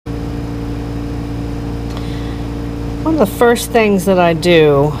One of the first things that I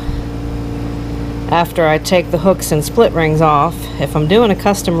do after I take the hooks and split rings off, if I'm doing a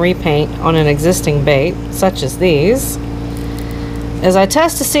custom repaint on an existing bait, such as these, is I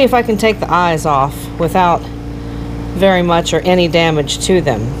test to see if I can take the eyes off without very much or any damage to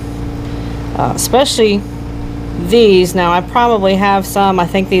them. Especially these. Now I probably have some, I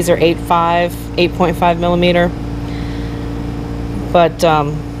think these are 8.5 millimeter, but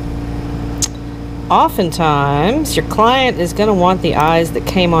oftentimes your client is going to want the eyes that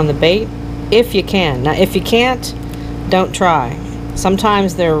came on the bait if you can. Now if you can't, don't try.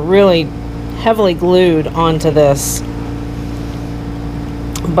 Sometimes they're really heavily glued onto this,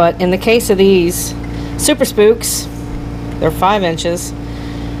 but in the case of these Super Spooks, they're 5 inches,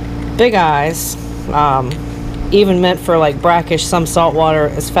 big eyes, even meant for like brackish, some saltwater,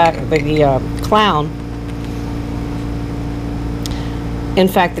 as fact the clown. In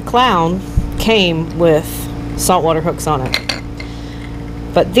fact, the clown came with saltwater hooks on it.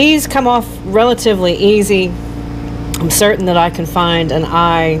 But these come off relatively easy. I'm certain that I can find an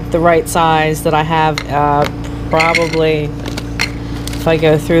eye the right size that I have. Probably, if I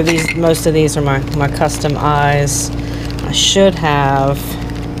go through these, most of these are my custom eyes. I should have,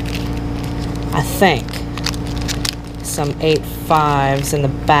 I think, some 8.5s in the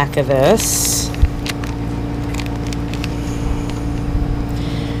back of this.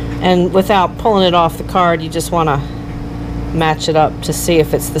 And without pulling it off the card, you just want to match it up to see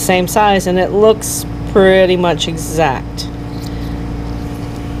if it's the same size, and it looks pretty much exact.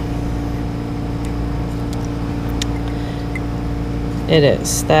 It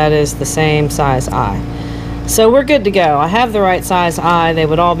is. That is the same size eye. So we're good to go. I have the right size eye. They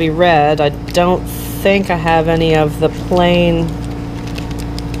would all be red. I don't think I have any of the plain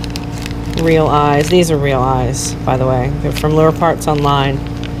real eyes. These are real eyes, by the way. They're from Lure Parts Online.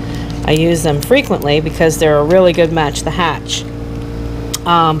 I use them frequently because they're a really good match the hatch.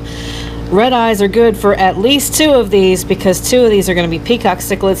 Red eyes are good for at least 2 of these, because 2 of these are going to be peacock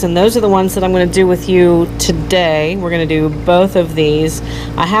cichlids, and those are the ones that I'm going to do with you today. We're going to do both of these.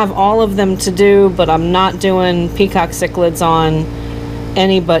 I have all of them to do, but I'm not doing peacock cichlids on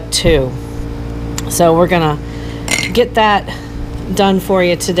any but 2. So we're going to get that done for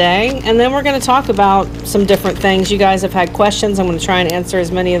you today, and then we're going to talk about some different things. You guys have had questions. I'm going to try and answer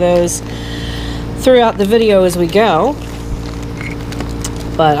as many of those throughout the video as we go.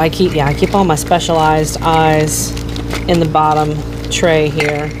 But I keep all my specialized eyes in the bottom tray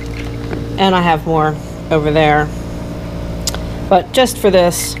here, and I have more over there. But just for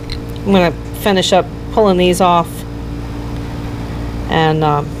this, I'm going to finish up pulling these off, and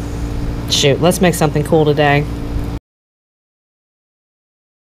shoot, let's make something cool today.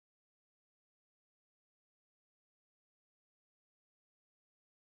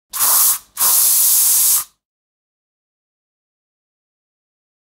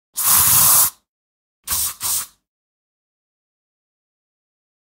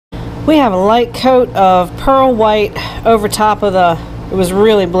 We have a light coat of pearl white over top of the, it was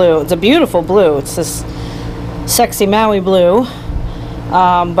really blue. It's a beautiful blue. It's this sexy Maui blue.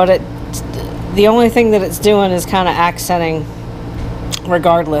 But the only thing that it's doing is kind of accenting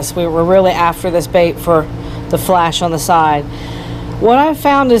regardless. We were really after this bait for the flash on the side. What I've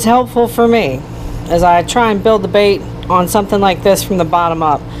found is helpful for me as I try and build the bait on something like this from the bottom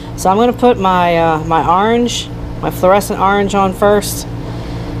up. So I'm going to put my my orange, my fluorescent orange on first,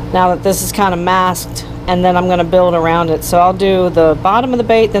 now that this is kind of masked, and then I'm going to build around it. So I'll do the bottom of the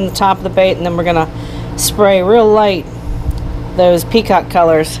bait, then the top of the bait, and then we're going to spray real light those peacock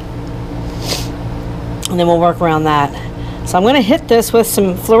colors, and then we'll work around that. So I'm going to hit this with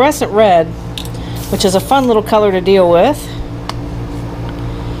some fluorescent red, which is a fun little color to deal with,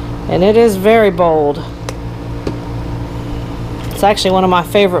 and it is very bold. It's actually one of my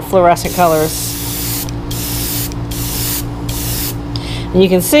favorite fluorescent colors. And you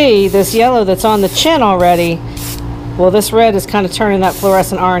can see this yellow that's on the chin already. Well, this red is kind of turning that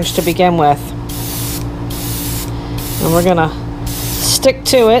fluorescent orange to begin with. And we're gonna stick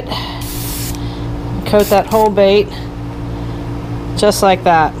to it, coat that whole bait just like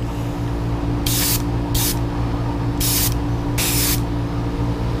that.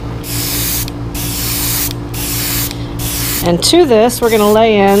 And to this, we're going to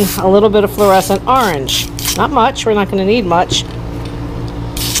lay in a little bit of fluorescent orange. Not much, we're not going to need much.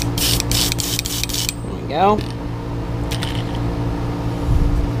 There we go.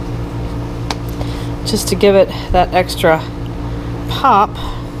 Just to give it that extra pop.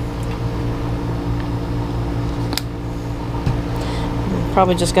 I'm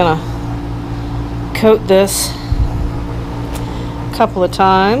probably just going to coat this a couple of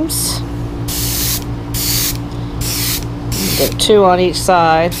times. Get 2 on each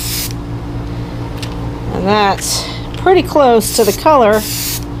side. And that's pretty close to the color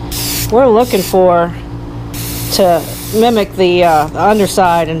we're looking for to mimic the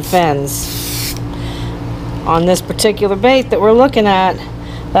underside and fins. On this particular bait that we're looking at,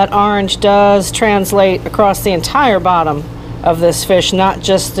 that orange does translate across the entire bottom of this fish, not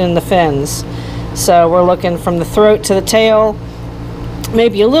just in the fins. So we're looking from the throat to the tail,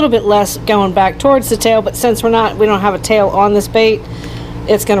 maybe a little bit less going back towards the tail, but since we don't have a tail on this bait,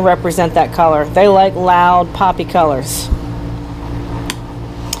 it's going to represent that color. They like loud poppy colors.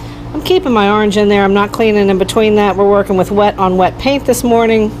 I'm keeping my orange in there. I'm not cleaning in between that. We're working with wet on wet paint this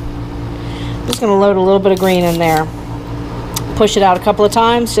morning. I'm just going to load a little bit of green in there. Push it out a couple of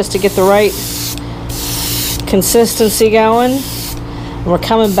times just to get the right consistency going. And we're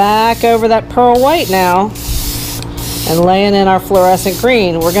coming back over that pearl white now and laying in our fluorescent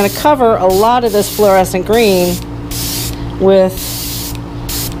green. We're going to cover a lot of this fluorescent green with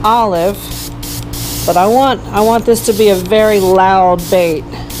olive, but I want this to be a very loud bait.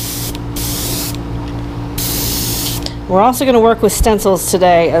 We're also going to work with stencils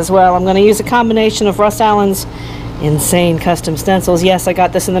today as well. I'm going to use a combination of Russ Allen's insane custom stencils. Yes, I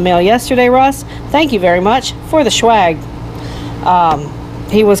got this in the mail yesterday, Russ. Thank you very much for the swag.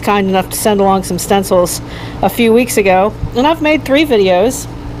 He was kind enough to send along some stencils a few weeks ago, and I've made 3 videos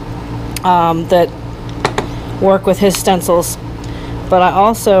that work with his stencils, but I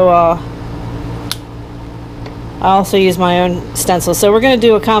also use my own stencils. So we're going to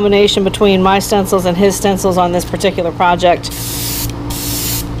do a combination between my stencils and his stencils on this particular project,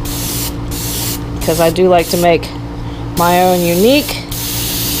 because I do like to make my own unique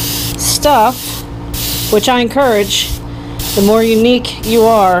stuff, which I encourage. The more unique you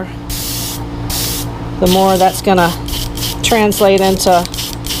are, the more that's going to translate into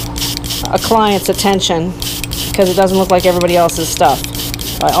a client's attention, because it doesn't look like everybody else's stuff.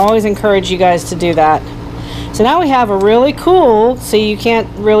 I always encourage you guys to do that. So now we have a really cool, see, you can't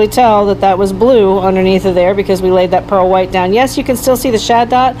really tell that that was blue underneath of there because we laid that pearl white down. Yes, you can still see the shad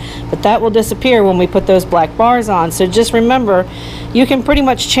dot, but that will disappear when we put those black bars on. So just remember, you can pretty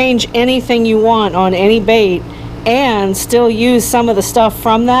much change anything you want on any bait and still use some of the stuff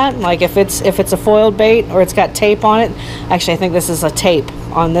from that. Like if it's a foiled bait or it's got tape on it. Actually, I think this is a tape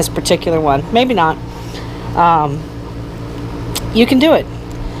on this particular one. Maybe not. You can do it.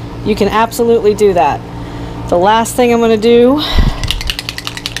 You can absolutely do that. The last thing I'm going to do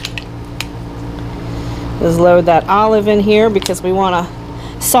is load that olive in here because we want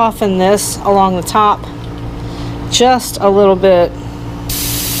to soften this along the top just a little bit.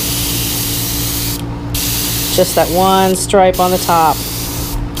 Just that one stripe on the top.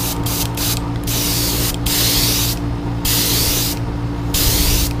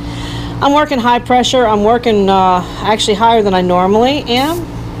 I'm working high pressure. I'm working actually higher than I normally am,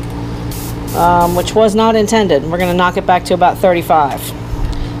 which was not intended. We're going to knock it back to about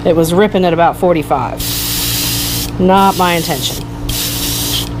 35. It was ripping at about 45. Not my intention.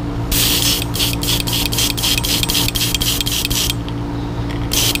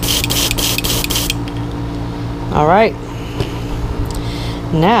 All right,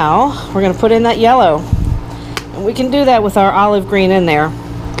 now we're going to put in that yellow, and we can do that with our olive green in there.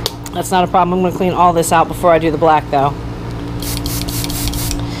 That's not a problem. I'm going to clean all this out before I do the black though.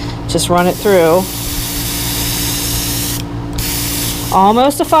 Just run it through.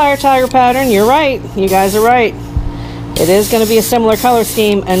 Almost a fire tiger pattern. You're right. You guys are right. It is going to be a similar color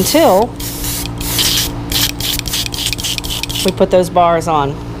scheme until we put those bars on.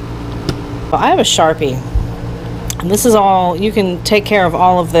 Well, I have a Sharpie. And this is all, you can take care of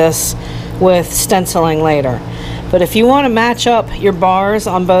all of this with stenciling later. But if you want to match up your bars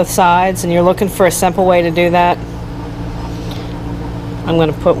on both sides and you're looking for a simple way to do that, I'm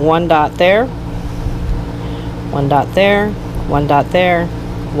going to put one dot there, one dot there, one dot there,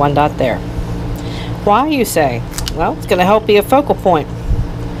 one dot there. Why, you say? Well, it's going to help be a focal point.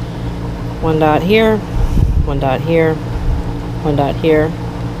 One dot here, one dot here, one dot here,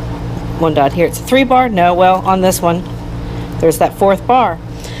 one dot here. It's a 3-bar? No, well, on this one, there's that 4th bar.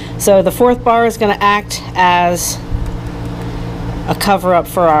 So the 4th bar is going to act as a cover-up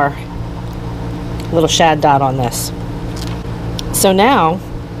for our little shad dot on this. So now,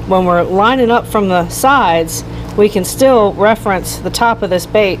 when we're lining up from the sides, we can still reference the top of this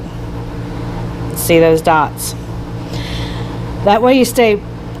bait. See those dots. That way you stay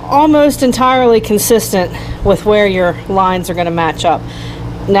almost entirely consistent with where your lines are going to match up.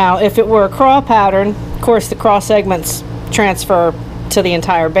 Now, if it were a crawl pattern, of course the crawl segments transfer to the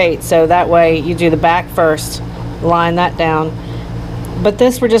entire bait, so that way you do the back first, line that down. But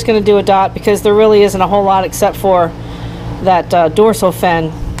this, we're just going to do a dot because there really isn't a whole lot except for that dorsal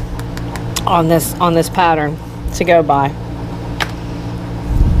fin on this pattern to go by.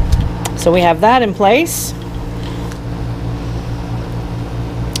 So we have that in place.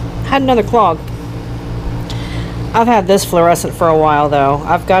 Had another clog. I've had this fluorescent for a while though.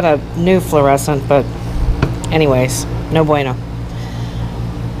 I've got a new fluorescent, but anyways, no bueno.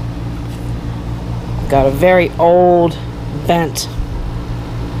 Got a very old bent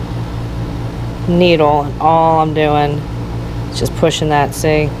needle, and all I'm doing is just pushing that.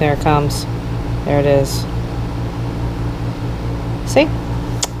 See, there it comes. There it is. See?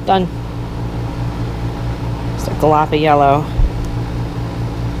 Done. It's a gloppy yellow.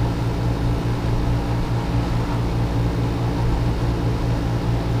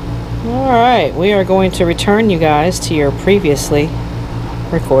 Alright, we are going to return you guys to your previously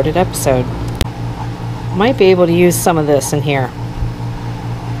recorded episode. Might be able to use some of this in here.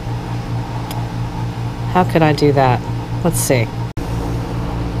 How could I do that? Let's see.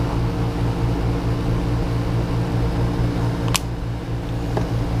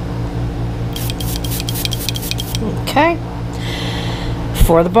 Okay.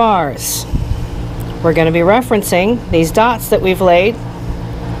 For the bars, we're going to be referencing these dots that we've laid.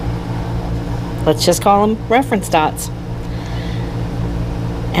 Let's just call them reference dots.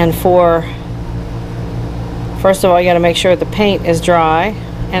 And first of all, you got to make sure the paint is dry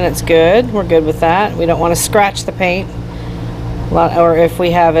and it's good. We're good with that. We don't want to scratch the paint, or if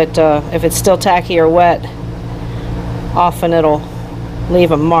we have it, if it's still tacky or wet, often it'll leave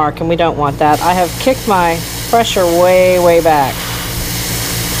a mark, and we don't want that. I have kicked my pressure way back.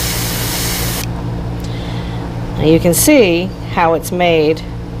 Now you can see how it's made.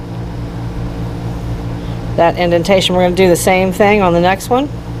 That indentation. We're going to do the same thing on the next one.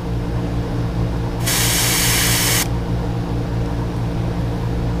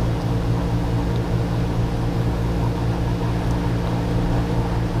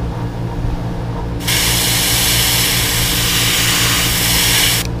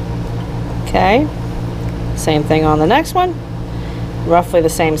 Okay, same thing on the next one, roughly the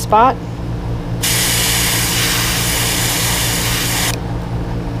same spot.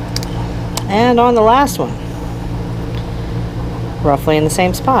 And on the last one, roughly in the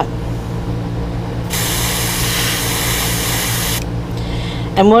same spot.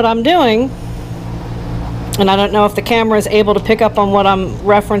 And what I'm doing, and I don't know if the camera is able to pick up on what I'm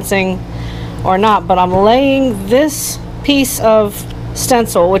referencing or not, but I'm laying this piece of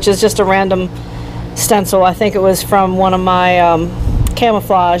stencil, which is just a random stencil. I think it was from one of my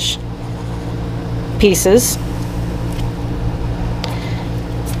camouflage pieces.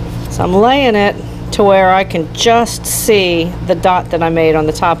 So I'm laying it to where I can just see the dot that I made on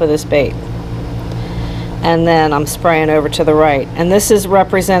the top of this bait. And then I'm spraying over to the right. And this is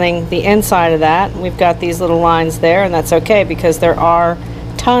representing the inside of that. We've got these little lines there, and that's okay because there are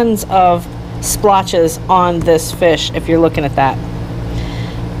tons of splotches on this fish if you're looking at that.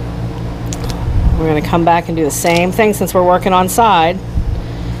 We're going to come back and do the same thing since we're working on side.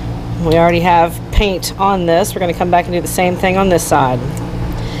 We already have paint on this. We're going to come back and do the same thing on this side.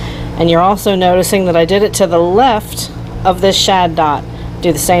 And you're also noticing that I did it to the left of this shad dot.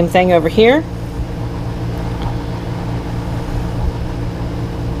 Do the same thing over here.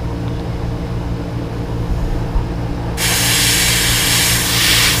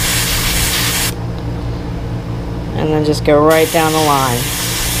 And then just go right down the line.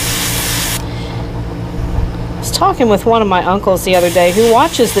 Talking with one of my uncles the other day who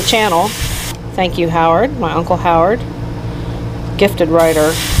watches the channel. Thank you, Howard, my Uncle Howard, gifted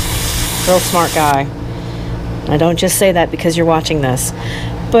writer, real smart guy. I don't just say that because you're watching this,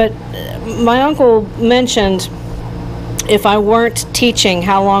 but my uncle mentioned if I weren't teaching,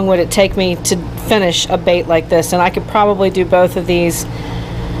 how long would it take me to finish a bait like this, and I could probably do both of these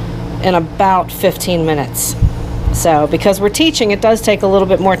in about 15 minutes. So because we're teaching, it does take a little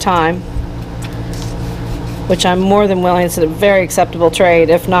bit more time, which I'm more than willing. It's a very acceptable trade,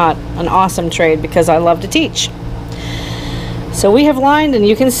 if not an awesome trade, because I love to teach. So we have lined, and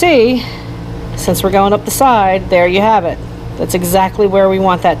you can see, since we're going up the side, there you have it. That's exactly where we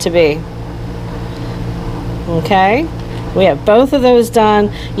want that to be. Okay, we have both of those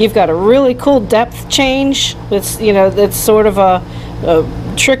done. You've got a really cool depth change. It's, you know, that's sort of a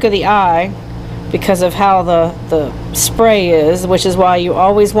trick of the eye because of how the spray is, which is why you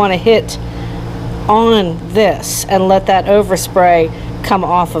always want to hit on this and let that overspray come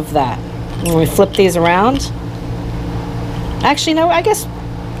off of that. When we flip these around, actually no, I guess,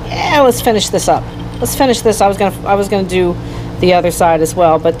 yeah, let's finish this up. Let's finish this. I was gonna do the other side as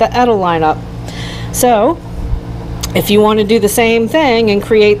well, but that'll line up. So if you want to do the same thing and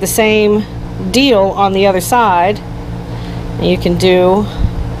create the same deal on the other side, And you can do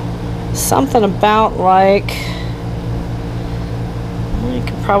something about like, I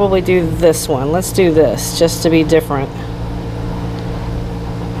could probably do this one. Let's do this just to be different.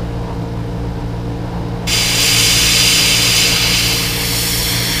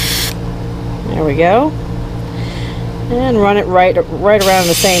 There we go. And run it right around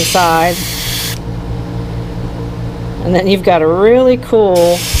the same side. And then you've got a really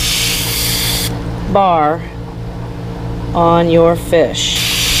cool bar on your fish.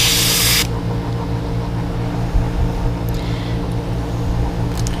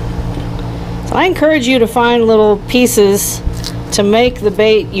 So I encourage you to find little pieces to make the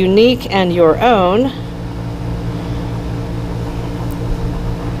bait unique and your own.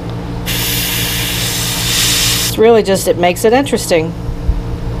 It's really just, it makes it interesting.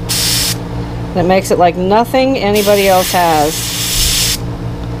 It makes it like nothing anybody else has.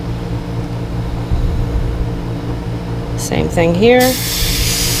 Same thing here.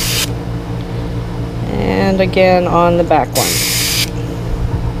 And again on the back one.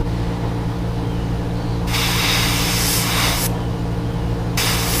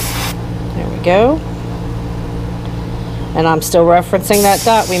 There we go. And I'm still referencing that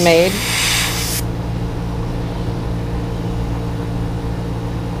dot we made.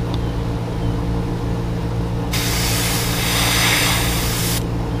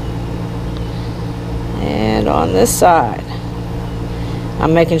 On this side,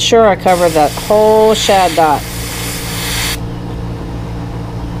 I'm making sure I cover that whole shad dot.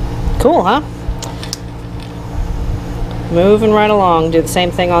 Cool, huh? Moving right along. Do the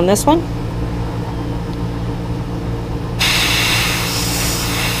same thing on this one.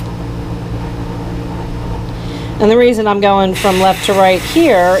 And the reason I'm going from left to right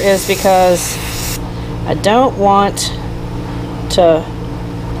here is because I don't want to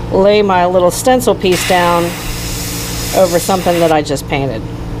lay my little stencil piece down over something that I just painted.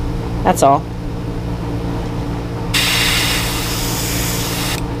 That's all.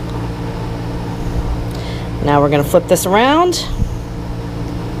 Now we're going to flip this around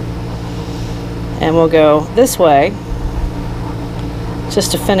and we'll go this way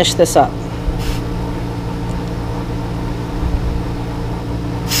just to finish this up.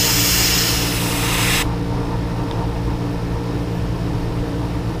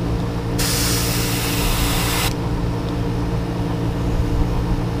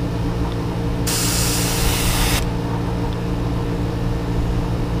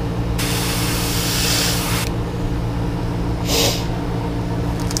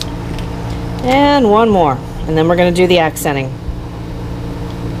 And one more, and then we're going to do the accenting.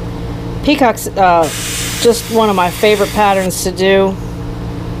 Peacock's just one of my favorite patterns to do,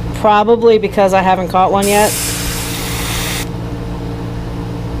 probably because I haven't caught one yet.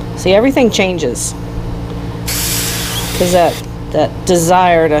 See, everything changes because that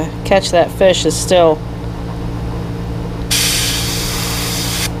desire to catch that fish is still,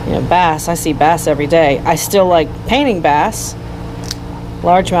 you know, bass. I see bass every day. I still like painting bass.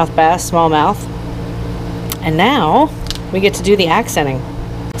 Largemouth bass, smallmouth. And now we get to do the accenting.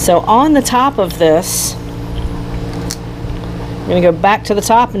 So on the top of this, I'm going to go back to the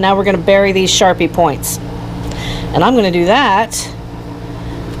top, and now we're going to bury these Sharpie points. And I'm going to do that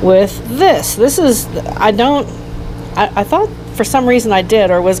with this. This is, I thought for some reason I did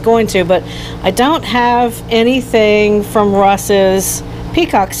or was going to, but I don't have anything from Russ's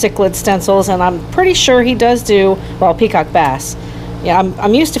Peacock cichlid stencils, and I'm pretty sure he does do, well, Peacock bass. Yeah,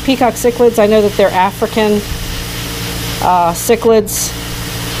 I'm used to Peacock cichlids. I know that they're African cichlids.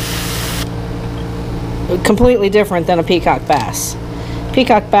 Completely different than a peacock bass.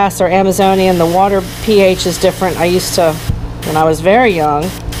 Peacock bass are Amazonian. The water pH is different. I used to, when I was very young,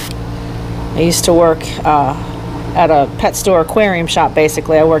 I used to work at a pet store aquarium shop,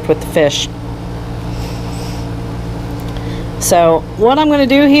 basically. I worked with the fish. So what I'm going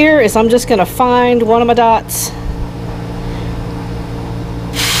to do here is I'm just going to find one of my dots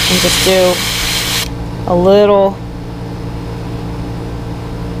and just do a little.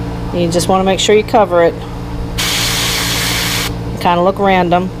 You just want to make sure you cover it. Kind of look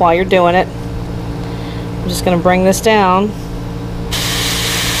random while you're doing it. I'm just going to bring this down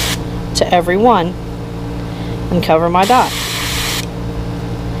to every one and cover my dot.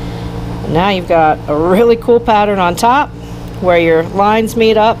 And now you've got a really cool pattern on top where your lines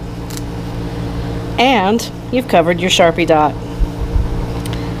meet up, and you've covered your Sharpie dot.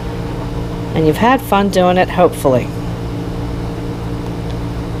 And you've had fun doing it, hopefully.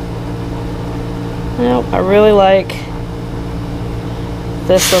 Well, I really like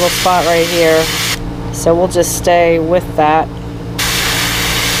this little spot right here, so we'll just stay with that.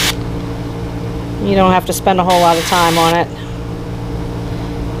 You don't have to spend a whole lot of time on it.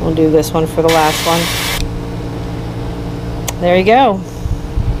 We'll do this one for the last one. There you go.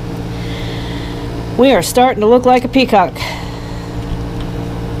 We are starting to look like a peacock.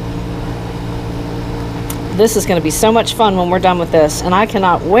 This is going to be so much fun when we're done with this, and I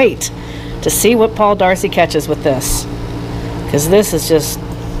cannot wait to see what Paul Darcy catches with this, because this is just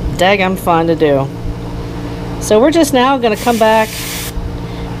daggum fun to do. So we're just now going to come back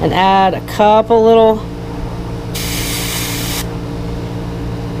and add a couple little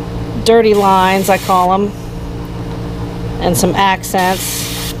dirty lines, I call them, and some accents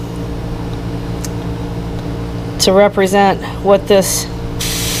to represent what this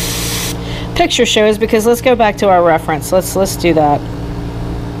picture shows, because let's go back to our reference. Let's do that.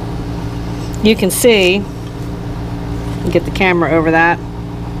 You can see, get the camera over that,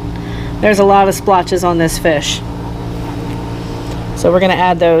 there's a lot of splotches on this fish. So we're going to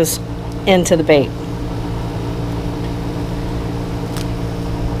add those into the bait.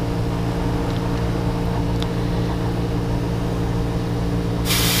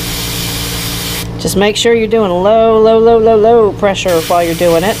 Just make sure you're doing low pressure while you're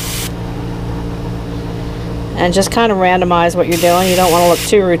doing it. And just kind of randomize what you're doing. You don't want to look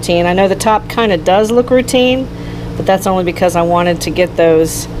too routine. I know the top kind of does look routine, but that's only because I wanted to get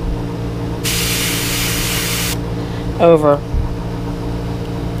those over.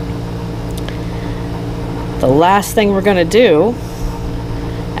 The last thing we're going to do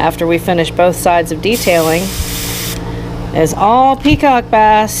after we finish both sides of detailing is all peacock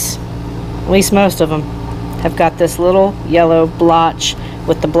bass, at least most of them, have got this little yellow blotch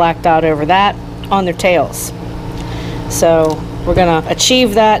with the black dot over that on their tails. So we're going to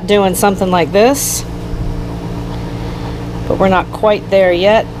achieve that doing something like this, but we're not quite there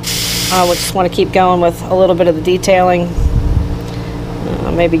yet. I just want to keep going with a little bit of the detailing.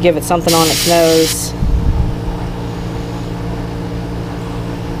 Maybe give it something on its nose.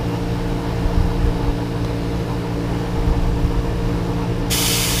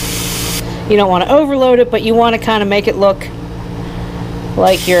 You don't want to overload it, but you want to kind of make it look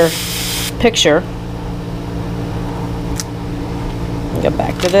like your picture. Go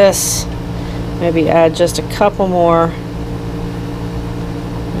back to this. Maybe add just a couple more.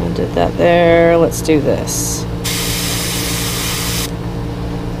 I did that there. Let's do this.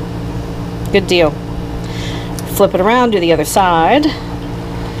 Good deal. Flip it around, do the other side.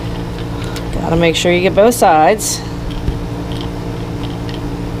 Gotta make sure you get both sides.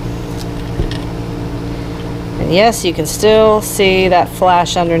 And yes, you can still see that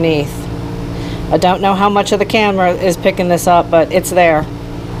flash underneath. I don't know how much of the camera is picking this up, but it's there.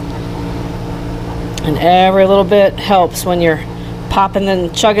 And every little bit helps when you're popping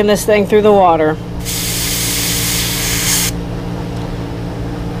and chugging this thing through the water.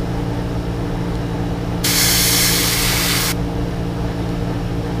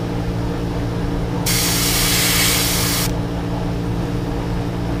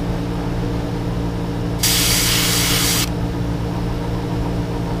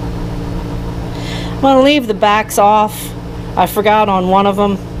 I'm going to leave the backs off. I forgot on one of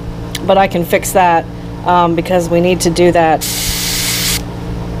them, but I can fix that because we need to do that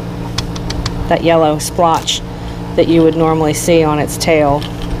yellow splotch that you would normally see on its tail.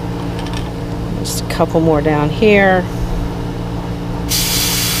 Just a couple more down here.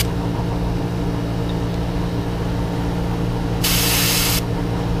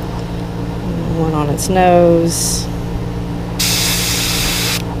 One on its nose.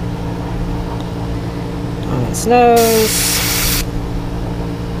 Its nose.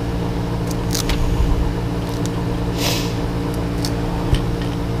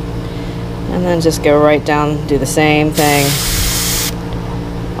 And then just go right down, do the same thing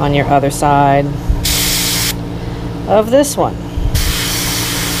on your other side of this one.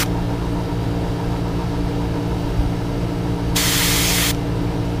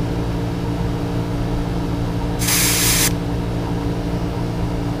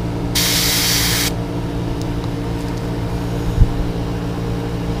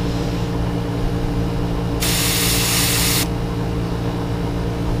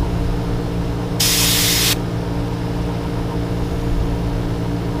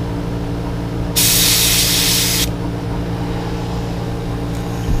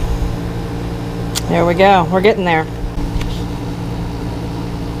 There we go. We're getting there.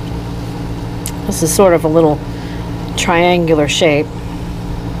 This is sort of a little triangular shape.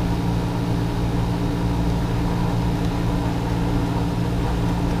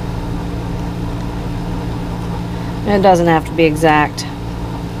 And it doesn't have to be exact.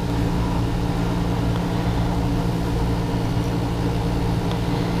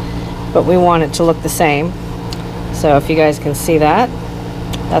 But we want it to look the same. So if you guys can see that.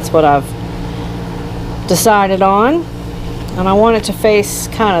 That's what I've decided on. And I want it to face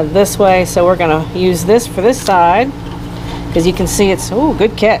kind of this way, so we're going to use this for this side, because you can see it's, ooh,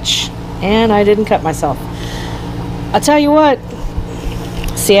 good catch. And I didn't cut myself. I'll tell you what,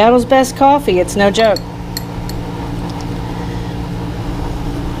 Seattle's best coffee, it's no joke.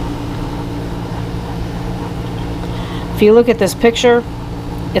 If you look at this picture,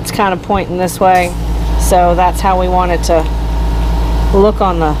 it's kind of pointing this way, so that's how we want it to look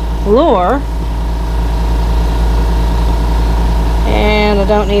on the lure. And I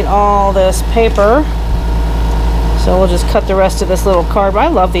don't need all this paper, so we'll just cut the rest of this little card. I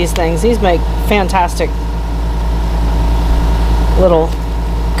love these things. These make fantastic little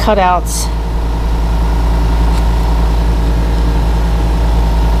cutouts.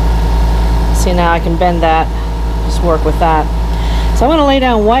 See, now I can bend that, just work with that. So I'm going to lay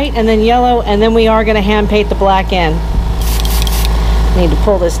down white and then yellow, and then we are going to hand paint the black in. Need to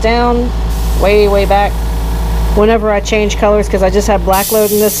pull this down way back whenever I change colors, because I just had black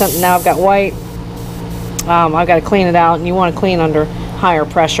load in this, and now I've got white. I've got to clean it out, and you want to clean under higher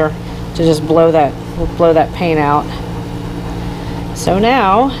pressure to just blow that paint out. So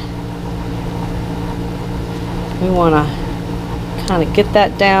now we want to kind of get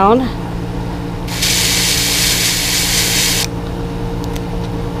that down.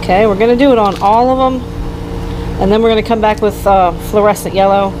 Okay, we're going to do it on all of them, and then we're going to come back with fluorescent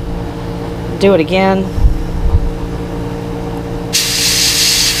yellow, do it again.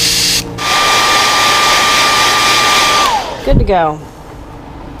 Good to go.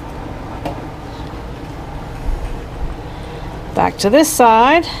 Back to this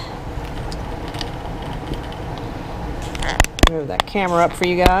side. Move that camera up for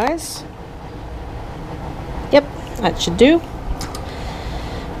you guys. Yep, that should do.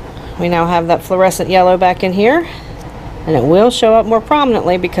 We now have that fluorescent yellow back in here, and it will show up more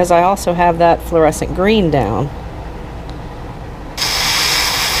prominently because I also have that fluorescent green down.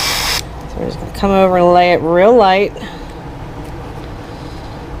 So we're just going to come over and lay it real light.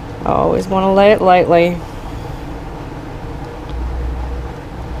 I always want to lay it lightly.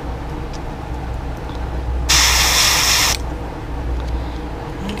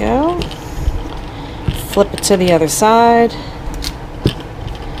 There we go. Flip it to the other side.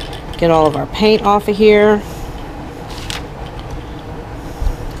 Get all of our paint off of here.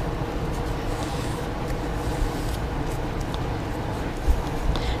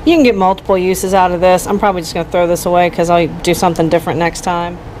 You can get multiple uses out of this. I'm probably just going to throw this away because I'll do something different next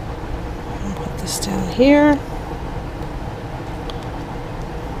time. Put this down here.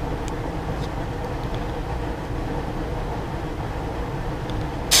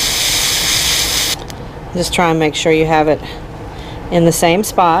 Just try and make sure you have it in the same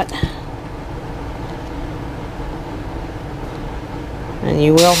spot. And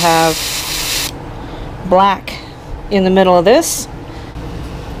you will have black in the middle of this.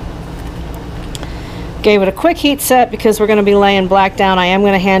 Gave it a quick heat set because we're going to be laying black down. I am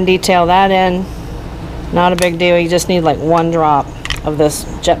going to hand detail that in. Not a big deal. You just need like one drop of this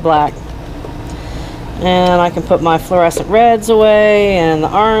jet black. And I can put my fluorescent reds away and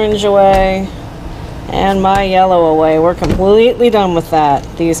the orange away and my yellow away. We're completely done with that.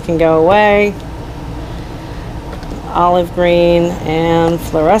 These can go away. Olive green and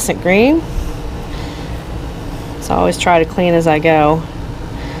fluorescent green. So I always try to clean as I go.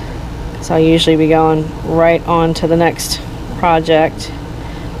 So I'll usually be going right on to the next project.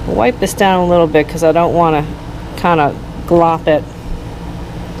 I'll wipe this down a little bit because I don't want to kind of glop it.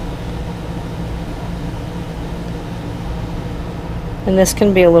 And this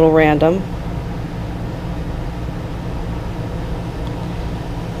can be a little random.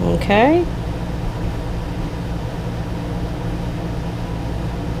 Okay.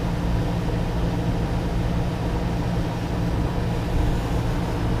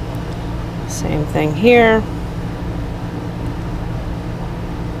 Same thing here.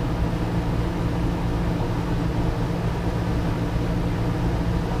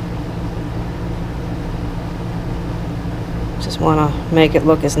 Just want to make it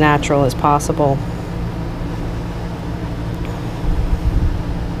look as natural as possible.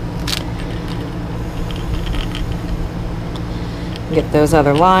 Get those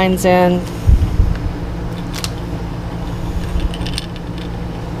other lines in.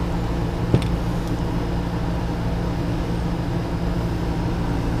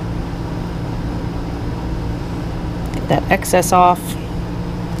 Get that excess off.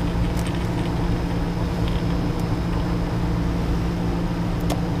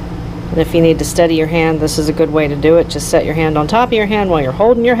 And if you need to steady your hand, this is a good way to do it. Just set your hand on top of your hand while you're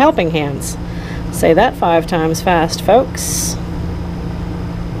holding your helping hands. Say that 5 times fast, folks.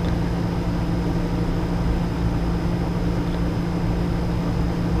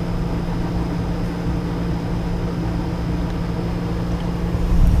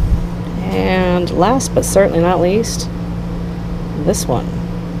 And last but certainly not least, this one.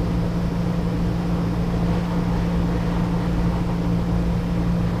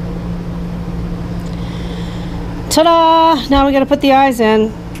 Ta-da! Now we gotta put the eyes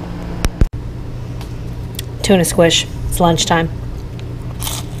in. Tuna squish. It's lunchtime.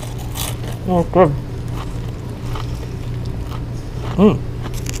 Oh, good.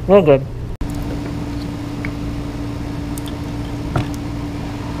 Real good.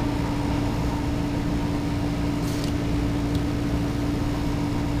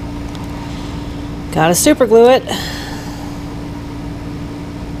 Gotta super glue it.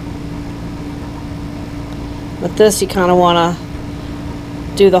 With this, you kind of want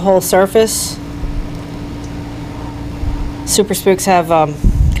to do the whole surface. Super Spooks have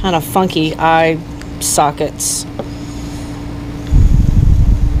kind of funky eye sockets.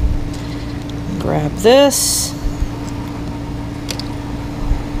 Grab this.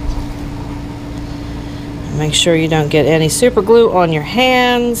 Make sure you don't get any super glue on your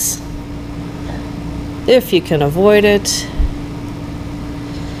hands, if you can avoid it.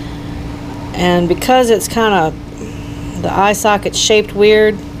 And because it's kind of, the eye socket's shaped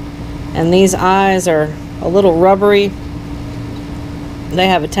weird, and these eyes are a little rubbery, they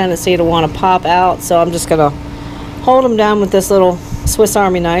have a tendency to want to pop out, so I'm just going to hold them down with this little Swiss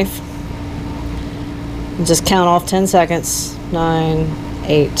Army knife and just count off 10 seconds. 9,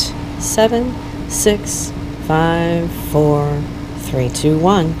 8, 7, 6, 5, 4, 3, 2,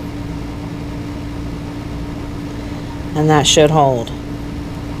 1. And that should hold.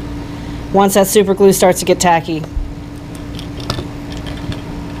 Once that super glue starts to get tacky,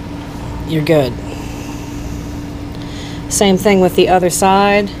 you're good. Same thing with the other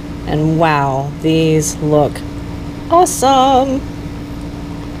side, and wow, these look awesome.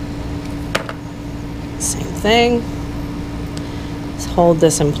 Same thing. Let's hold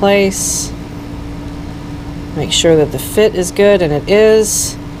this in place. Make sure that the fit is good, and it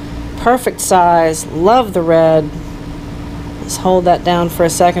is. Perfect size. Love the red. Let's hold that down for a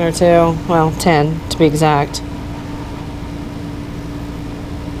second or two. Well, 10 to be exact.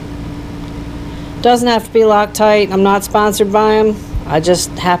 Doesn't have to be Loctite. I'm not sponsored by them. I just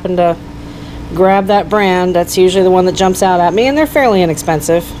happen to grab that brand. That's usually the one that jumps out at me, and they're fairly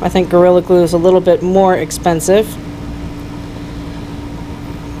inexpensive. I think Gorilla Glue is a little bit more expensive,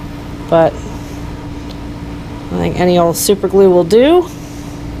 but I think any old super glue will do.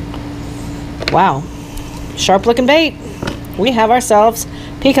 Wow, sharp looking bait. We have ourselves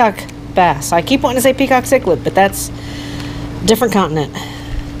peacock bass. I keep wanting to say peacock cichlid, but that's a different continent.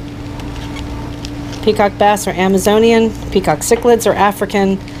 Peacock bass are Amazonian, peacock cichlids are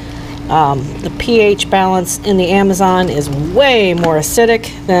African. The pH balance in the Amazon is way more acidic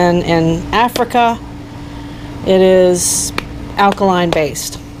than in Africa. It is alkaline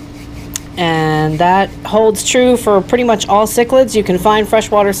based, and that holds true for pretty much all cichlids. You can find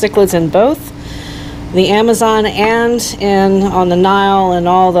freshwater cichlids in both the Amazon and on the Nile and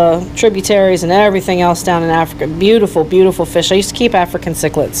all the tributaries and everything else down in Africa. Beautiful, beautiful fish. I used to keep African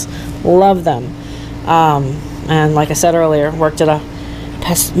cichlids. Love them. And like I said earlier, worked at a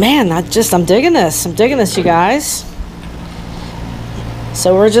pest. Man, I'm digging this. I'm digging this, you guys.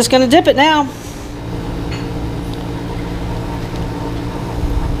 So we're just going to dip it now.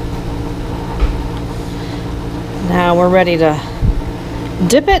 Now we're ready to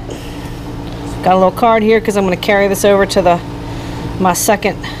dip it. Got a little card here because I'm going to carry this over to my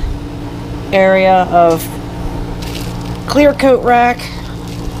second area of clear coat rack,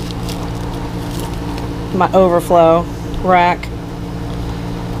 my overflow rack.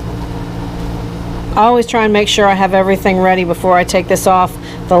 I always try and make sure I have everything ready before I take this off.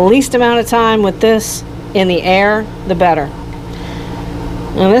 The least amount of time with this in the air, the better.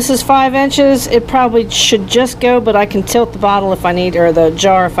 And this is 5 inches. It probably should just go, but I can tilt the bottle if I need, or the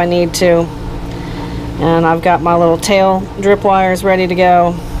jar if I need to. And I've got my little tail drip wires ready to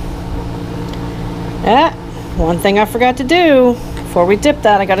go. One thing I forgot to do before we dip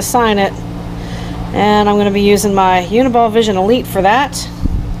that, I got to sign it. And I'm going to be using my Uniball Vision Elite for that.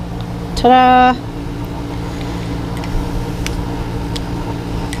 Ta-da!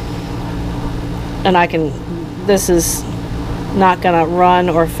 And I can, this is not going to run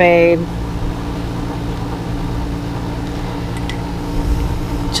or fade.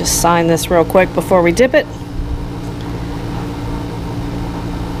 Just sign this real quick before we dip it.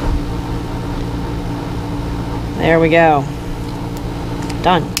 There we go.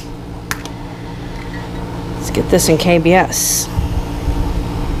 Done. Let's get this in KBS.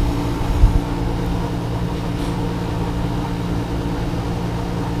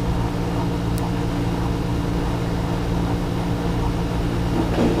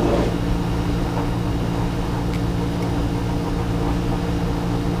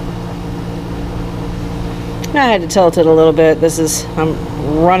 I had to tilt it a little bit.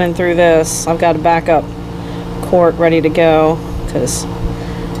 I'm running through this. I've got a backup quart ready to go because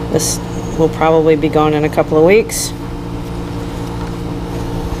this will probably be gone in a couple of weeks.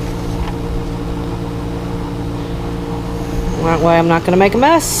 That way I'm not going to make a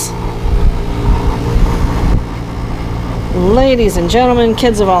mess. Ladies and gentlemen,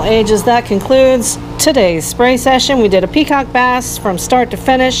 kids of all ages, that concludes today's spray session. We did a peacock bass from start to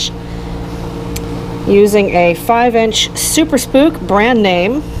finish using a 5-inch Super Spook brand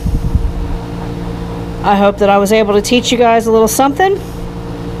name. I hope that I was able to teach you guys a little something.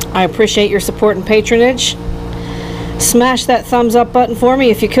 I appreciate your support and patronage. Smash that thumbs up button for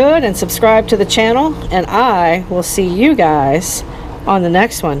me if you could, and subscribe to the channel, and I will see you guys on the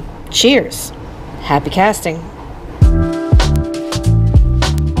next one. Cheers. Happy casting.